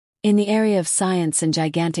In the area of science and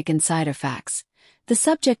gigantic insider facts, the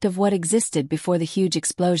subject of what existed before the huge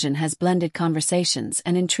explosion has blended conversations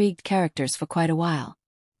and intrigued characters for quite a while.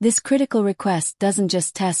 This critical request doesn't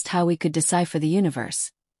just test how we could decipher the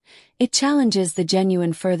universe. It challenges the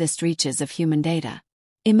genuine furthest reaches of human data.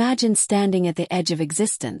 Imagine standing at the edge of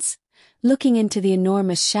existence, looking into the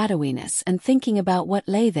enormous shadowiness and thinking about what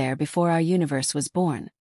lay there before our universe was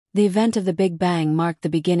born. The event of the Big Bang marked the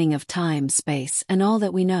beginning of time, space, and all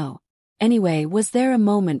that we know. Anyway, was there a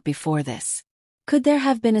moment before this? Could there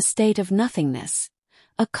have been a state of nothingness,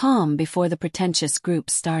 a calm before the pretentious group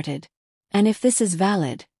started? And if this is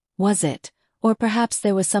valid, was it, or perhaps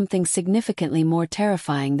there was something significantly more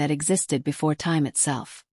terrifying that existed before time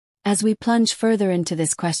itself? As we plunge further into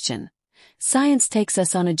this question, science takes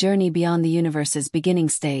us on a journey beyond the universe's beginning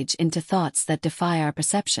stage into thoughts that defy our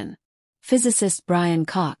perception. Physicist Brian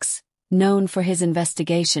Cox, known for his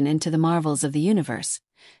investigation into the marvels of the universe,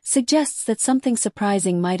 suggests that something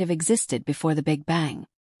surprising might have existed before the Big Bang.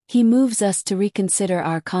 He moves us to reconsider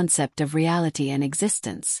our concept of reality and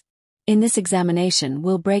existence. In this examination,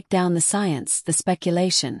 we'll break down the science, the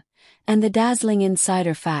speculation, and the dazzling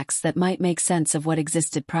insider facts that might make sense of what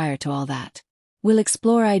existed prior to all that. We'll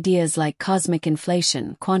explore ideas like cosmic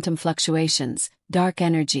inflation, quantum fluctuations, dark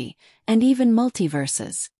energy, and even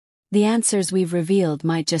multiverses. The answers we've revealed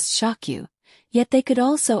might just shock you, yet they could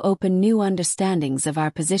also open new understandings of our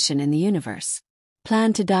position in the universe.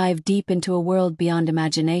 Plan to dive deep into a world beyond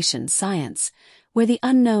imagination, science, where the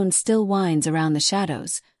unknown still winds around the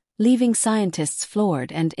shadows, leaving scientists floored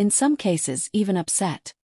and, in some cases, even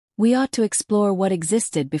upset. We ought to explore what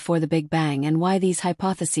existed before the Big Bang and why these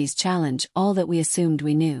hypotheses challenge all that we assumed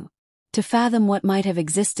we knew. To fathom what might have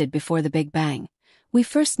existed before the Big Bang, we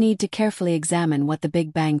first need to carefully examine what the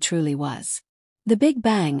Big Bang truly was. The Big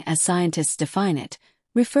Bang, as scientists define it,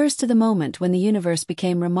 refers to the moment when the universe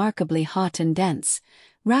became remarkably hot and dense,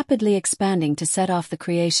 rapidly expanding to set off the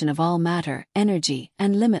creation of all matter, energy,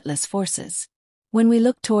 and limitless forces. When we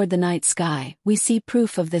look toward the night sky, we see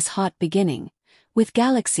proof of this hot beginning, with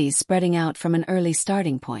galaxies spreading out from an early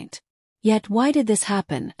starting point. Yet why did this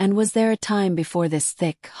happen, and was there a time before this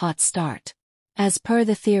thick, hot start? As per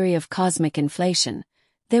the theory of cosmic inflation,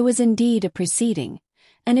 there was indeed a preceding,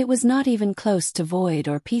 and it was not even close to void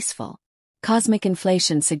or peaceful. Cosmic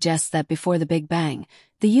inflation suggests that before the Big Bang,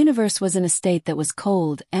 the universe was in a state that was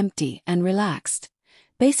cold, empty, and relaxed,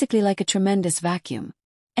 basically like a tremendous vacuum.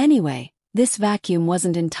 Anyway, this vacuum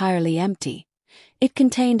wasn't entirely empty. It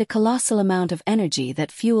contained a colossal amount of energy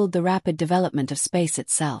that fueled the rapid development of space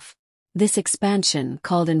itself. This expansion,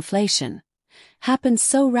 called inflation, happened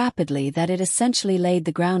so rapidly that it essentially laid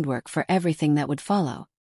the groundwork for everything that would follow.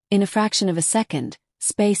 In a fraction of a second,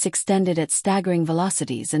 space extended at staggering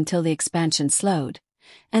velocities until the expansion slowed,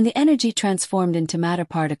 and the energy transformed into matter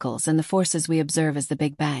particles and the forces we observe as the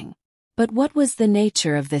Big Bang. But what was the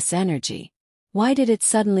nature of this energy? Why did it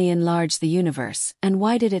suddenly enlarge the universe, and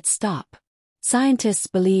why did it stop? Scientists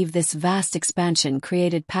believe this vast expansion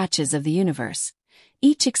created patches of the universe,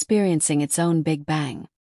 each experiencing its own Big Bang.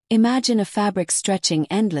 Imagine a fabric stretching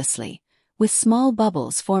endlessly, with small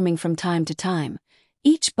bubbles forming from time to time,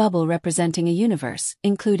 each bubble representing a universe,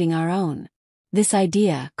 including our own. This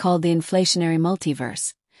idea, called the inflationary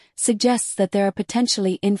multiverse, suggests that there are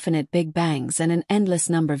potentially infinite Big Bangs and an endless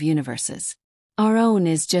number of universes. Our own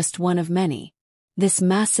is just one of many. This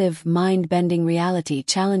massive, mind-bending reality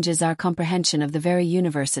challenges our comprehension of the very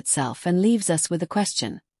universe itself and leaves us with a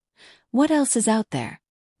question. What else is out there?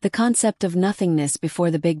 The concept of nothingness before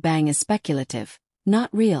the Big Bang is speculative, not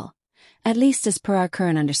real, at least as per our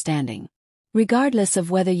current understanding. Regardless of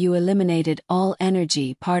whether you eliminated all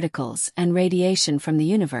energy, particles, and radiation from the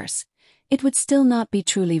universe, it would still not be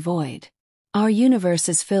truly void. Our universe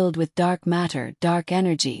is filled with dark matter, dark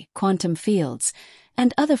energy, quantum fields,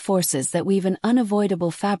 and other forces that weave an unavoidable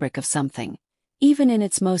fabric of something, even in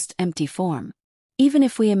its most empty form. Even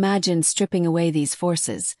if we imagine stripping away these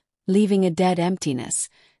forces, leaving a dead emptiness,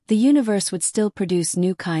 the universe would still produce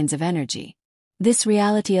new kinds of energy. This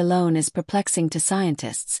reality alone is perplexing to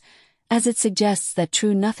scientists, as it suggests that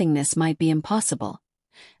true nothingness might be impossible,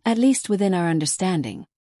 at least within our understanding.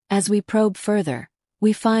 As we probe further,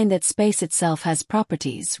 we find that space itself has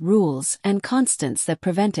properties, rules, and constants that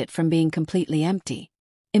prevent it from being completely empty.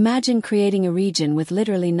 Imagine creating a region with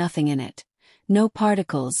literally nothing in it. No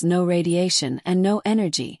particles, no radiation, and no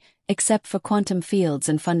energy, except for quantum fields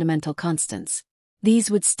and fundamental constants.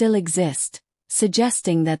 These would still exist,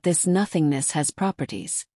 suggesting that this nothingness has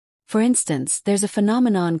properties. For instance, there's a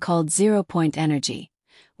phenomenon called zero-point energy,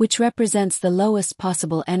 which represents the lowest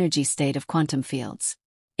possible energy state of quantum fields.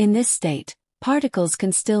 In this state, particles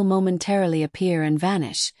can still momentarily appear and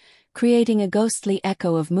vanish, creating a ghostly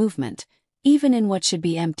echo of movement, even in what should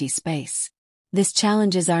be empty space. This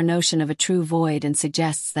challenges our notion of a true void and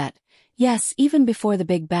suggests that, yes, even before the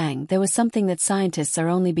Big Bang, there was something that scientists are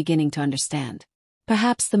only beginning to understand.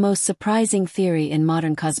 Perhaps the most surprising theory in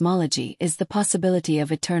modern cosmology is the possibility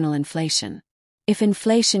of eternal inflation. If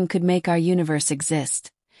inflation could make our universe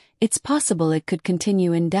exist, it's possible it could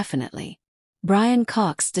continue indefinitely. Brian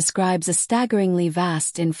Cox describes a staggeringly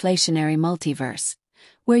vast inflationary multiverse,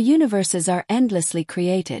 where universes are endlessly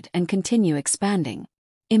created and continue expanding.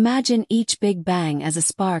 Imagine each Big Bang as a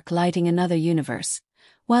spark lighting another universe,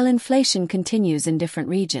 while inflation continues in different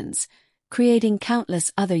regions, creating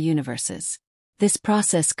countless other universes. This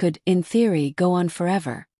process could, in theory, go on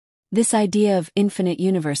forever. This idea of infinite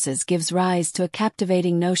universes gives rise to a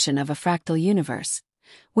captivating notion of a fractal universe,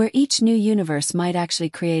 where each new universe might actually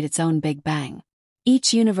create its own Big Bang.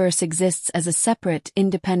 Each universe exists as a separate,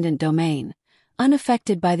 independent domain,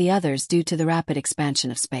 unaffected by the others due to the rapid expansion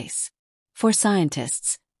of space. For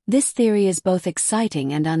scientists, this theory is both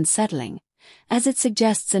exciting and unsettling, as it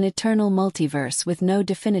suggests an eternal multiverse with no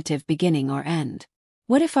definitive beginning or end.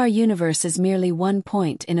 What if our universe is merely one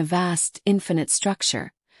point in a vast, infinite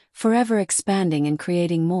structure, forever expanding and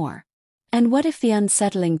creating more? And what if the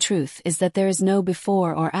unsettling truth is that there is no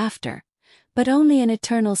before or after, but only an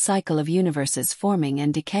eternal cycle of universes forming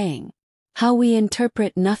and decaying? How we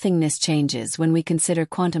interpret nothingness changes when we consider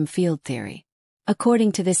quantum field theory.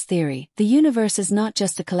 According to this theory, the universe is not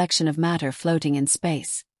just a collection of matter floating in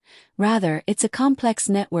space. Rather, it's a complex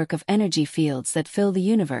network of energy fields that fill the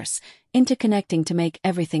universe, interconnecting to make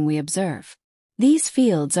everything we observe. These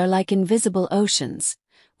fields are like invisible oceans,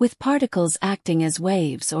 with particles acting as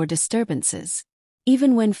waves or disturbances.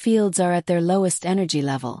 Even when fields are at their lowest energy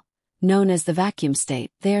level, known as the vacuum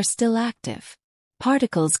state, they are still active.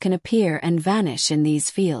 Particles can appear and vanish in these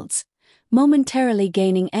fields, momentarily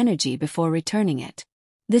gaining energy before returning it.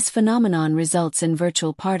 This phenomenon results in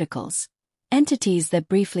virtual particles, entities that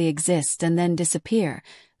briefly exist and then disappear,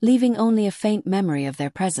 leaving only a faint memory of their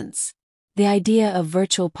presence. The idea of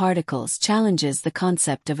virtual particles challenges the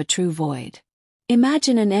concept of a true void.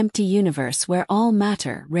 Imagine an empty universe where all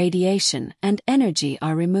matter, radiation, and energy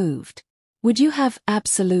are removed. Would you have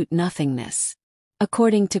absolute nothingness?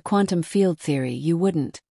 According to quantum field theory, you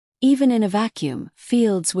wouldn't. Even in a vacuum,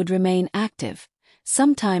 fields would remain active,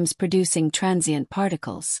 sometimes producing transient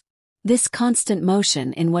particles. This constant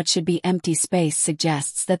motion in what should be empty space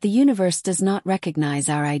suggests that the universe does not recognize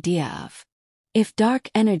our idea of. If dark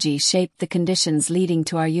energy shaped the conditions leading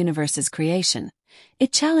to our universe's creation,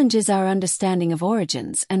 it challenges our understanding of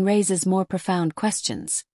origins and raises more profound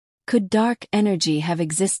questions. Could dark energy have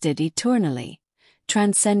existed eternally,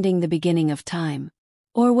 transcending the beginning of time?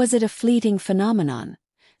 Or was it a fleeting phenomenon,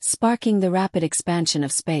 sparking the rapid expansion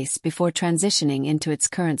of space before transitioning into its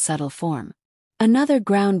current subtle form? Another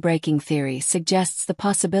groundbreaking theory suggests the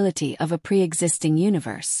possibility of a pre-existing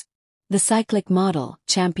universe. The cyclic model,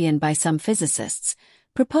 championed by some physicists,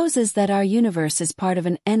 proposes that our universe is part of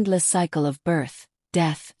an endless cycle of birth,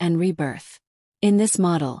 death, and rebirth. In this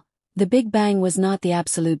model, the Big Bang was not the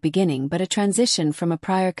absolute beginning but a transition from a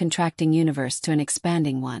prior contracting universe to an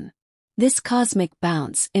expanding one. This cosmic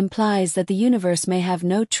bounce implies that the universe may have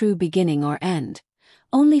no true beginning or end,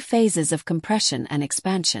 only phases of compression and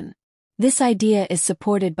expansion. This idea is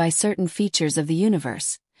supported by certain features of the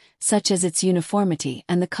universe, such as its uniformity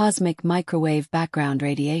and the cosmic microwave background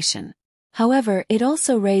radiation. However, it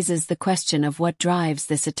also raises the question of what drives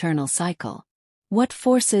this eternal cycle. What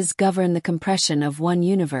forces govern the compression of one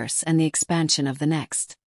universe and the expansion of the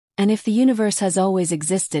next? And if the universe has always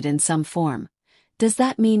existed in some form, does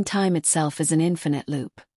that mean time itself is an infinite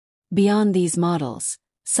loop? Beyond these models,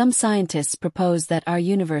 some scientists propose that our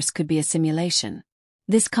universe could be a simulation.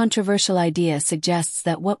 This controversial idea suggests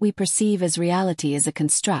that what we perceive as reality is a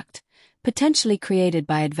construct, potentially created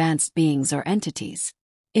by advanced beings or entities.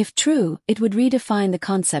 If true, it would redefine the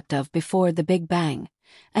concept of before the Big Bang,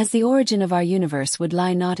 as the origin of our universe would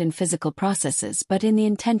lie not in physical processes but in the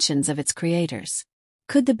intentions of its creators.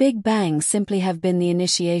 Could the Big Bang simply have been the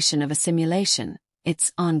initiation of a simulation,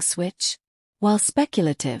 its on switch? While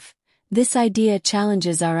speculative, this idea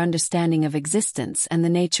challenges our understanding of existence and the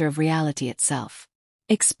nature of reality itself.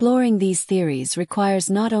 Exploring these theories requires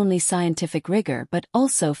not only scientific rigor but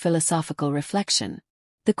also philosophical reflection.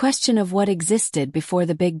 The question of what existed before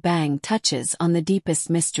the Big Bang touches on the deepest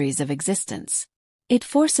mysteries of existence. It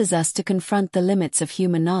forces us to confront the limits of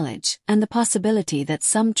human knowledge and the possibility that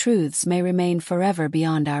some truths may remain forever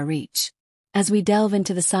beyond our reach. As we delve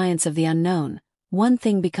into the science of the unknown, one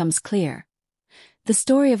thing becomes clear. the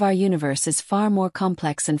story of our universe is far more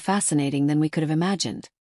complex and fascinating than we could have imagined.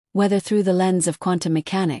 Whether through the lens of quantum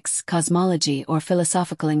mechanics, cosmology, or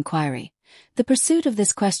philosophical inquiry, the pursuit of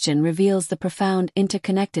this question reveals the profound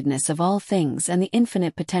interconnectedness of all things and the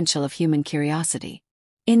infinite potential of human curiosity.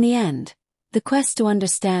 In the end, the quest to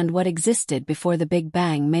understand what existed before the Big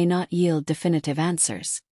Bang may not yield definitive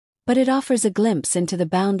answers. But it offers a glimpse into the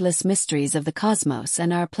boundless mysteries of the cosmos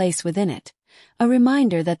and our place within it, a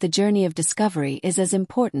reminder that the journey of discovery is as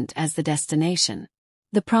important as the destination.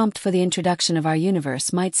 The prompt for the introduction of our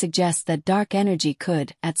universe might suggest that dark energy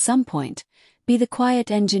could, at some point, be the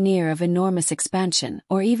quiet engineer of enormous expansion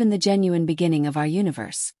or even the genuine beginning of our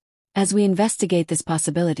universe. As we investigate this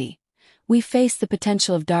possibility, we face the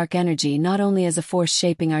potential of dark energy not only as a force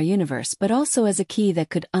shaping our universe but also as a key that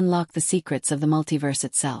could unlock the secrets of the multiverse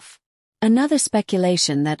itself. Another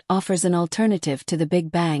speculation that offers an alternative to the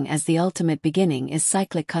Big Bang as the ultimate beginning is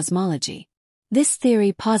cyclic cosmology. This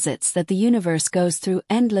theory posits that the universe goes through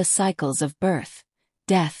endless cycles of birth,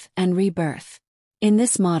 death, and rebirth. In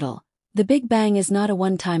this model, the Big Bang is not a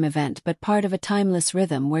one-time event but part of a timeless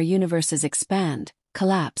rhythm where universes expand,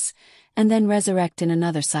 collapse, and then resurrect in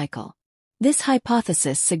another cycle. This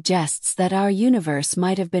hypothesis suggests that our universe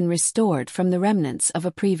might have been restored from the remnants of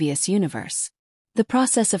a previous universe. The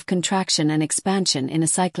process of contraction and expansion in a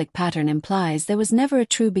cyclic pattern implies there was never a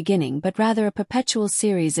true beginning but rather a perpetual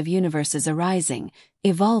series of universes arising,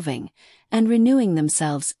 evolving, and renewing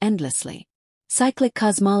themselves endlessly. Cyclic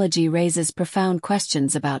cosmology raises profound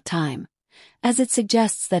questions about time, as it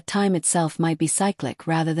suggests that time itself might be cyclic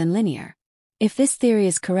rather than linear. If this theory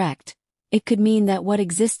is correct, it could mean that what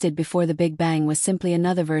existed before the Big Bang was simply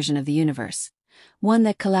another version of the universe, one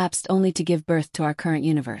that collapsed only to give birth to our current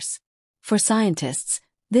universe. For scientists,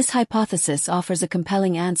 this hypothesis offers a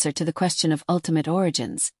compelling answer to the question of ultimate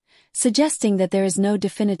origins, suggesting that there is no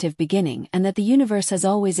definitive beginning and that the universe has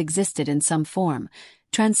always existed in some form,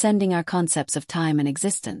 transcending our concepts of time and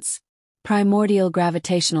existence. Primordial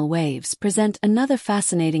gravitational waves present another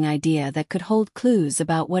fascinating idea that could hold clues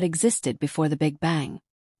about what existed before the Big Bang.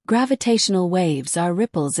 Gravitational waves are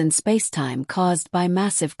ripples in spacetime caused by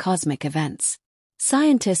massive cosmic events.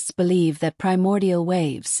 Scientists believe that primordial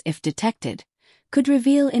waves, if detected, could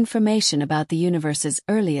reveal information about the universe's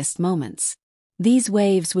earliest moments. These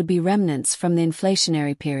waves would be remnants from the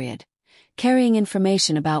inflationary period, carrying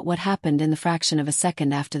information about what happened in the fraction of a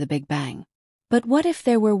second after the Big Bang. But what if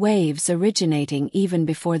there were waves originating even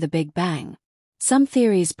before the Big Bang? Some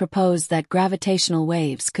theories propose that gravitational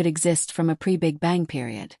waves could exist from a pre-Big Bang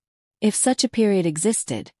period. If such a period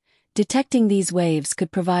existed, detecting these waves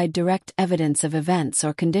could provide direct evidence of events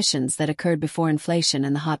or conditions that occurred before inflation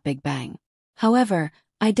and the hot Big Bang. However,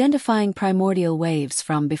 identifying primordial waves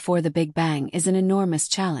from before the Big Bang is an enormous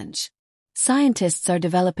challenge. Scientists are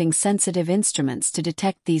developing sensitive instruments to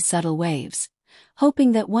detect these subtle waves,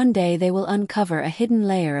 hoping that one day they will uncover a hidden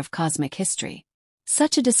layer of cosmic history.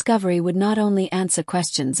 Such a discovery would not only answer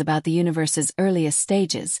questions about the universe's earliest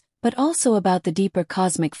stages, but also about the deeper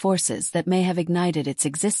cosmic forces that may have ignited its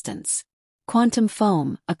existence. Quantum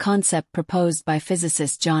foam, a concept proposed by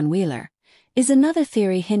physicist John Wheeler, is another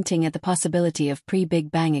theory hinting at the possibility of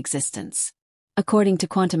pre-Big Bang existence. According to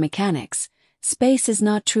quantum mechanics, space is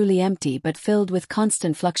not truly empty but filled with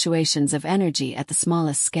constant fluctuations of energy at the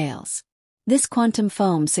smallest scales. This quantum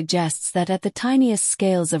foam suggests that at the tiniest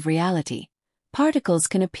scales of reality, particles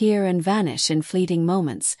can appear and vanish in fleeting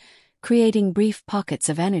moments, creating brief pockets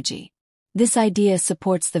of energy. This idea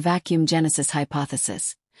supports the vacuum genesis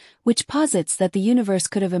hypothesis, which posits that the universe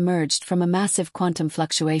could have emerged from a massive quantum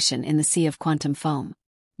fluctuation in the sea of quantum foam.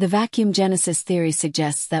 The vacuum genesis theory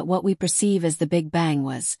suggests that what we perceive as the Big Bang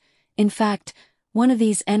was, in fact, one of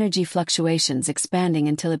these energy fluctuations expanding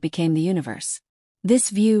until it became the universe. This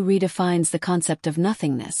view redefines the concept of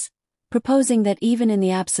nothingness, proposing that even in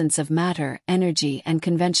the absence of matter, energy, and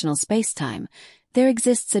conventional spacetime, there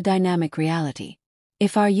exists a dynamic reality.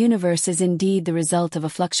 If our universe is indeed the result of a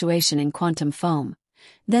fluctuation in quantum foam,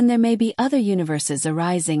 then there may be other universes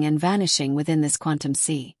arising and vanishing within this quantum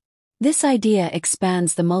sea. This idea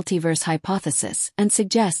expands the multiverse hypothesis and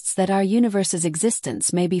suggests that our universe's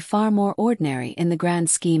existence may be far more ordinary in the grand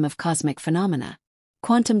scheme of cosmic phenomena.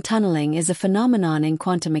 Quantum tunneling is a phenomenon in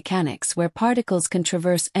quantum mechanics where particles can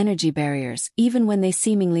traverse energy barriers even when they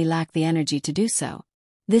seemingly lack the energy to do so.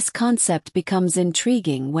 This concept becomes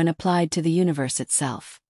intriguing when applied to the universe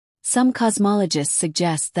itself. Some cosmologists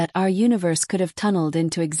suggest that our universe could have tunneled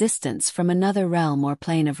into existence from another realm or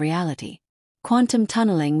plane of reality. Quantum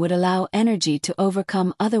tunneling would allow energy to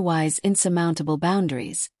overcome otherwise insurmountable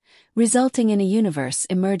boundaries, resulting in a universe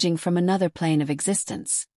emerging from another plane of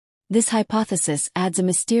existence. This hypothesis adds a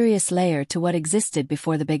mysterious layer to what existed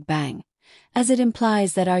before the Big Bang, as it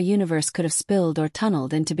implies that our universe could have spilled or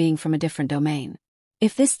tunneled into being from a different domain.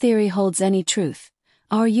 If this theory holds any truth,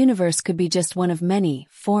 our universe could be just one of many,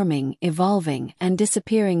 forming, evolving, and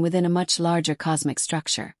disappearing within a much larger cosmic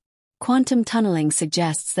structure. Quantum tunneling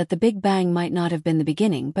suggests that the Big Bang might not have been the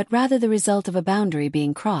beginning but rather the result of a boundary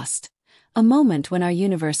being crossed, a moment when our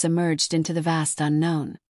universe emerged into the vast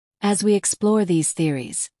unknown. As we explore these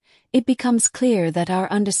theories, it becomes clear that our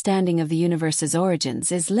understanding of the universe's origins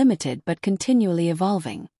is limited but continually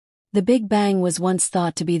evolving. The Big Bang was once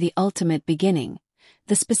thought to be the ultimate beginning,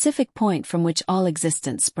 the specific point from which all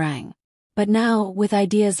existence sprang. But now, with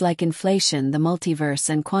ideas like inflation, the multiverse,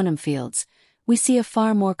 and quantum fields, we see a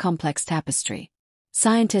far more complex tapestry.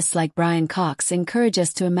 Scientists like Brian Cox encourage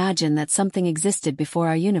us to imagine that something existed before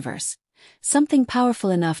our universe, something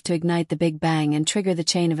powerful enough to ignite the Big Bang and trigger the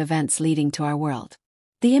chain of events leading to our world.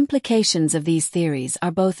 The implications of these theories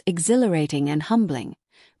are both exhilarating and humbling,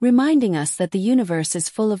 reminding us that the universe is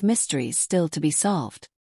full of mysteries still to be solved.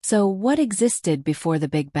 So, what existed before the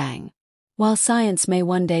Big Bang? While science may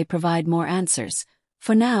one day provide more answers,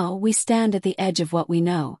 for now we stand at the edge of what we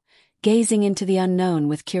know, gazing into the unknown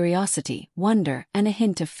with curiosity, wonder, and a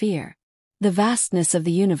hint of fear. The vastness of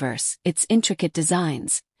the universe, its intricate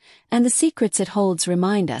designs, and the secrets it holds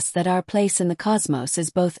remind us that our place in the cosmos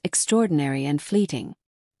is both extraordinary and fleeting.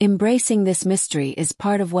 Embracing this mystery is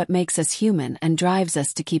part of what makes us human and drives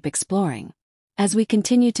us to keep exploring. As we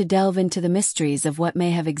continue to delve into the mysteries of what may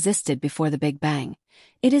have existed before the Big Bang,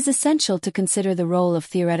 it is essential to consider the role of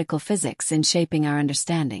theoretical physics in shaping our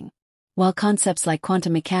understanding. While concepts like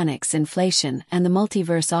quantum mechanics, inflation, and the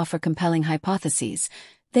multiverse offer compelling hypotheses,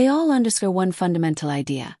 they all underscore one fundamental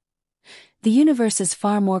idea. The universe is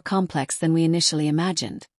far more complex than we initially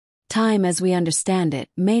imagined. Time as we understand it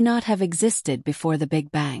may not have existed before the Big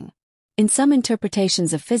Bang. In some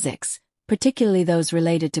interpretations of physics, particularly those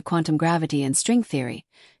related to quantum gravity and string theory,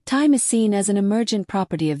 time is seen as an emergent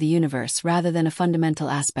property of the universe rather than a fundamental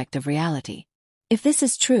aspect of reality. If this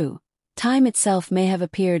is true, time itself may have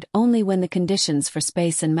appeared only when the conditions for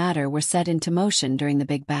space and matter were set into motion during the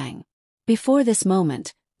Big Bang. Before this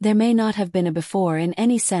moment, there may not have been a before in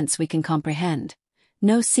any sense we can comprehend.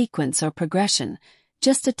 No sequence or progression,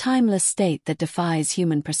 just a timeless state that defies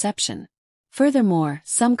human perception. Furthermore,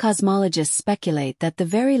 some cosmologists speculate that the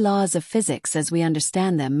very laws of physics as we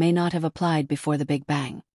understand them may not have applied before the Big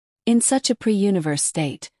Bang. In such a pre-universe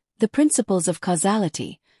state, the principles of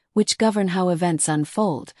causality, which govern how events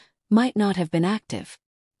unfold, might not have been active.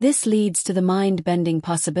 This leads to the mind-bending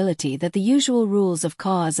possibility that the usual rules of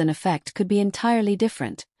cause and effect could be entirely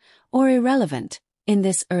different, or irrelevant, in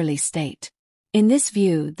this early state. In this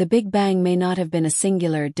view, the Big Bang may not have been a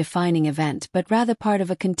singular, defining event but rather part of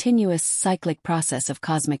a continuous, cyclic process of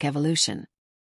cosmic evolution.